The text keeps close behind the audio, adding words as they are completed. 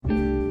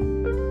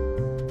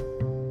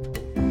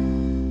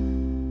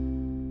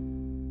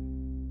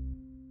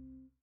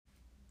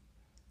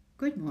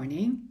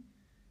morning.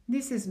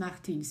 This is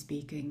Martine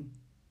speaking.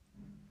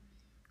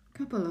 A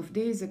couple of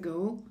days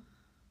ago,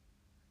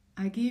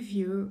 I gave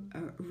you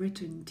a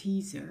written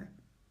teaser,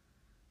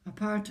 a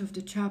part of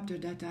the chapter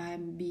that I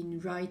have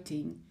been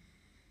writing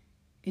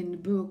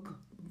in book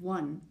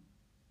 1,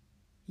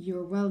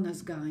 Your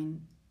Wellness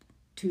Guide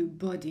to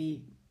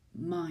Body,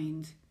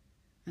 Mind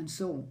and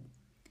Soul.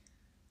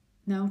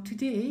 Now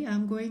today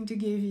I'm going to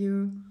give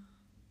you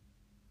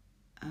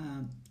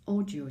an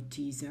audio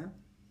teaser.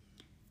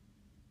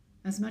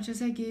 As much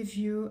as I gave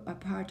you a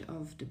part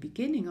of the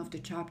beginning of the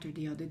chapter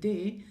the other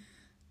day,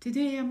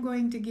 today I'm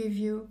going to give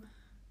you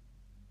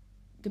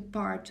the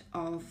part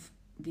of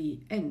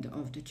the end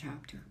of the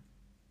chapter.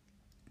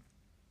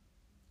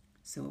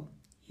 So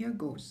here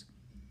goes.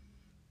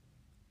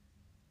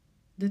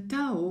 The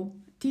Tao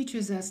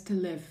teaches us to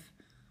live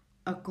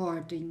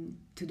according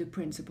to the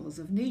principles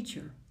of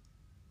nature.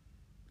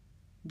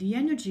 The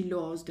energy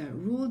laws that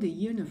rule the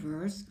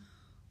universe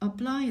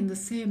apply in the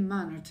same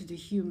manner to the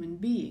human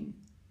being.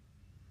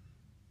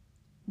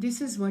 This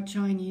is what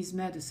Chinese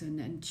medicine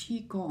and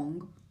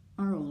Qigong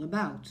are all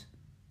about.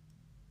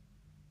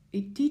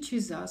 It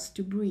teaches us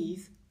to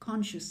breathe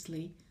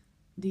consciously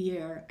the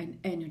air and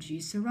energy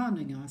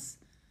surrounding us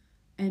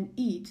and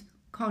eat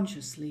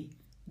consciously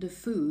the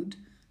food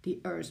the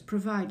earth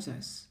provides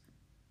us,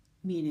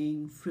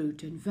 meaning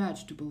fruit and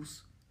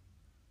vegetables.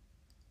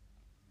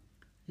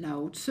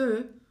 Lao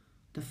Tzu,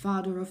 the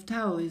father of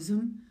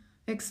Taoism,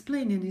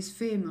 explained in his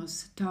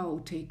famous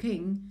Tao Te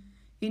Ching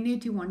in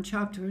 81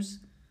 chapters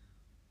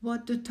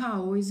what the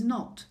Tao is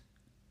not.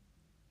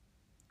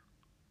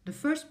 The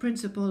first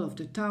principle of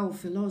the Tao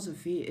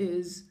philosophy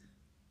is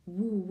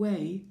Wu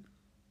Wei,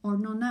 or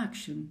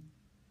non-action.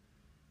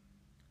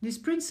 This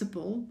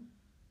principle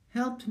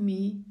helped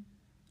me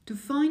to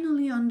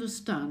finally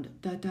understand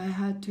that I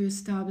had to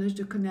establish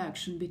the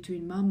connection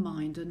between my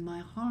mind and my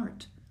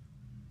heart.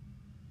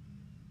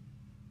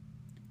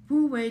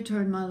 Wu Wei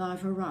turned my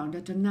life around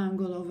at an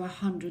angle of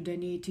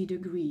 180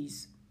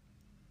 degrees.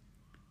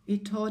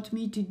 It taught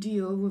me to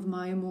deal with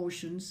my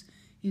emotions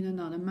in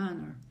another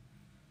manner.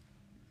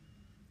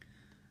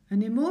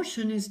 An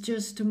emotion is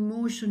just a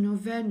motion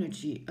of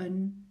energy,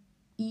 an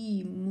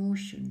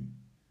emotion.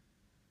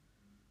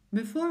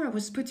 Before, I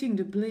was putting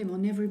the blame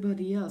on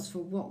everybody else for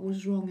what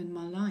was wrong in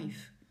my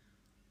life.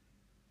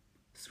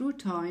 Through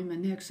time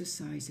and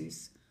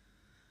exercises,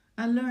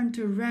 I learned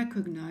to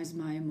recognize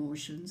my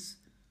emotions,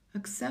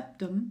 accept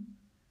them,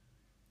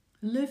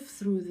 live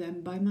through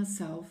them by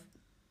myself,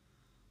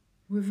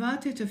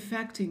 without it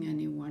affecting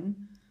anyone,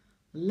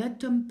 let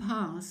them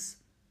pass,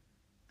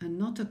 and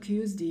not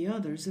accuse the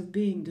others of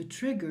being the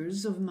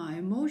triggers of my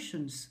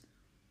emotions.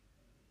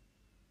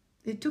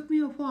 It took me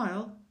a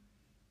while,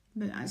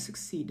 but I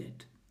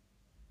succeeded.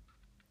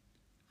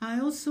 I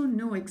also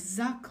know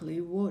exactly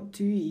what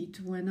to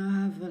eat when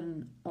I have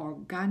an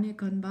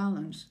organic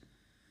imbalance,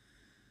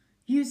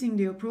 using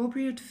the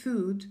appropriate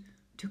food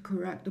to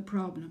correct the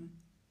problem.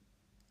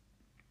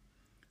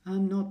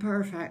 I'm not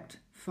perfect,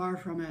 far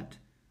from it.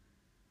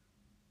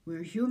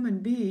 We're human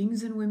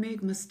beings and we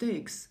make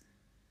mistakes.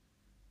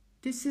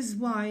 This is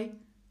why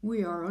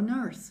we are on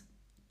earth,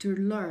 to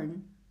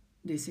learn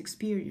this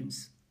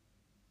experience.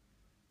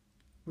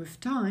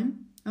 With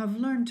time, I've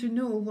learned to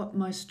know what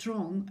my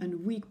strong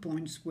and weak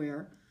points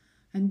were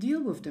and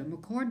deal with them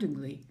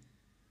accordingly,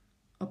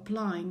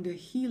 applying the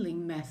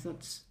healing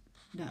methods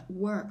that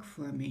work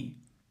for me.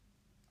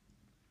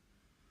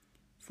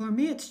 For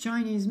me, it's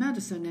Chinese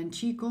medicine and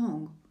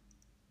Qigong.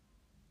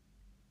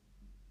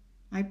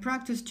 I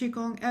practice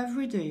Qigong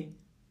every day,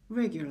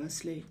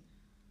 rigorously,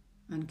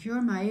 and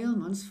cure my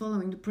ailments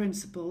following the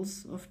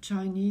principles of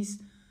Chinese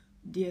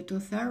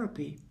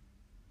dietotherapy.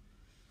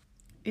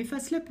 If I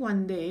slip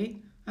one day,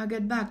 I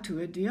get back to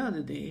it the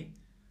other day.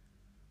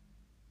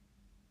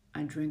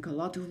 I drink a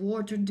lot of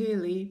water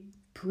daily,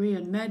 pray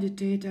and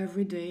meditate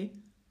every day,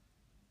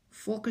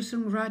 focus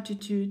on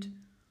gratitude,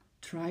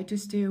 try to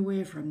stay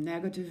away from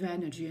negative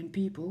energy and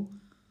people,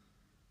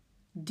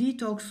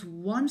 detox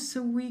once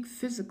a week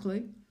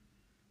physically,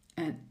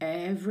 and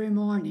every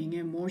morning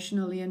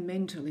emotionally and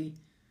mentally.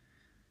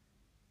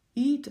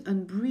 Eat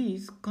and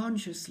breathe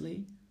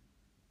consciously,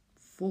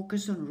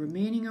 focus on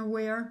remaining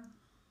aware,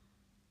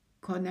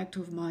 connect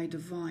with my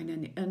divine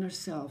and inner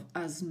self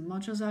as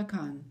much as I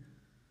can,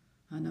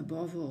 and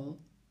above all,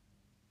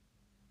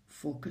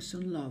 focus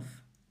on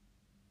love.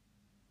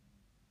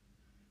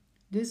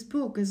 This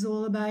book is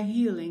all about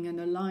healing and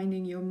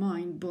aligning your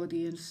mind,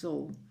 body, and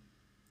soul.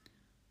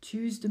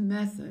 Choose the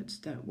methods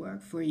that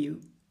work for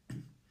you.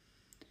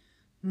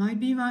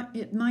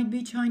 It might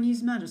be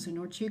Chinese medicine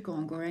or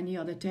Qigong or any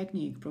other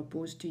technique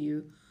proposed to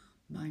you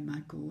by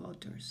my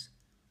co-authors.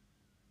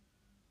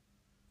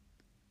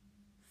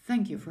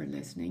 Thank you for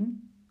listening.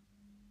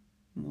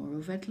 More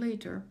of it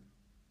later.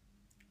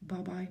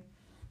 Bye-bye.